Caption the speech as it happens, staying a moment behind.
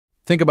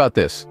Think about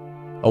this.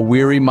 A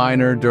weary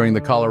miner during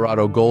the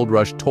Colorado Gold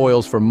Rush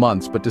toils for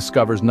months but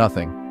discovers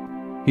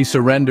nothing. He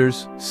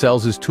surrenders,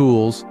 sells his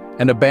tools,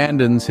 and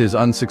abandons his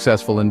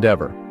unsuccessful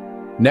endeavor.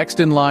 Next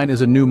in line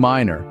is a new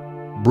miner,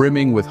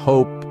 brimming with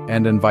hope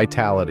and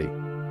vitality.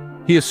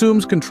 He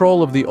assumes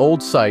control of the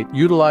old site,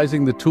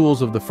 utilizing the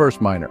tools of the first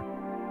miner.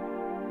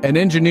 An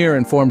engineer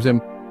informs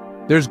him,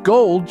 there's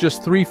gold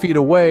just 3 feet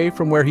away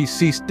from where he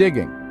ceased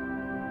digging.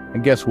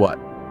 And guess what?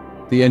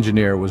 The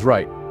engineer was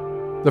right.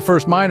 The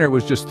first miner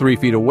was just 3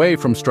 feet away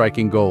from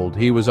striking gold.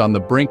 He was on the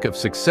brink of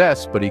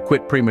success, but he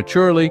quit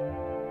prematurely.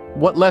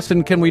 What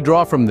lesson can we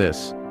draw from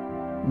this?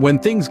 When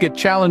things get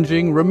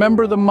challenging,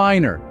 remember the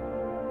miner.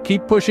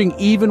 Keep pushing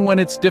even when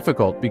it's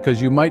difficult, because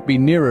you might be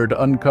nearer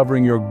to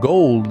uncovering your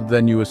gold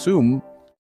than you assume.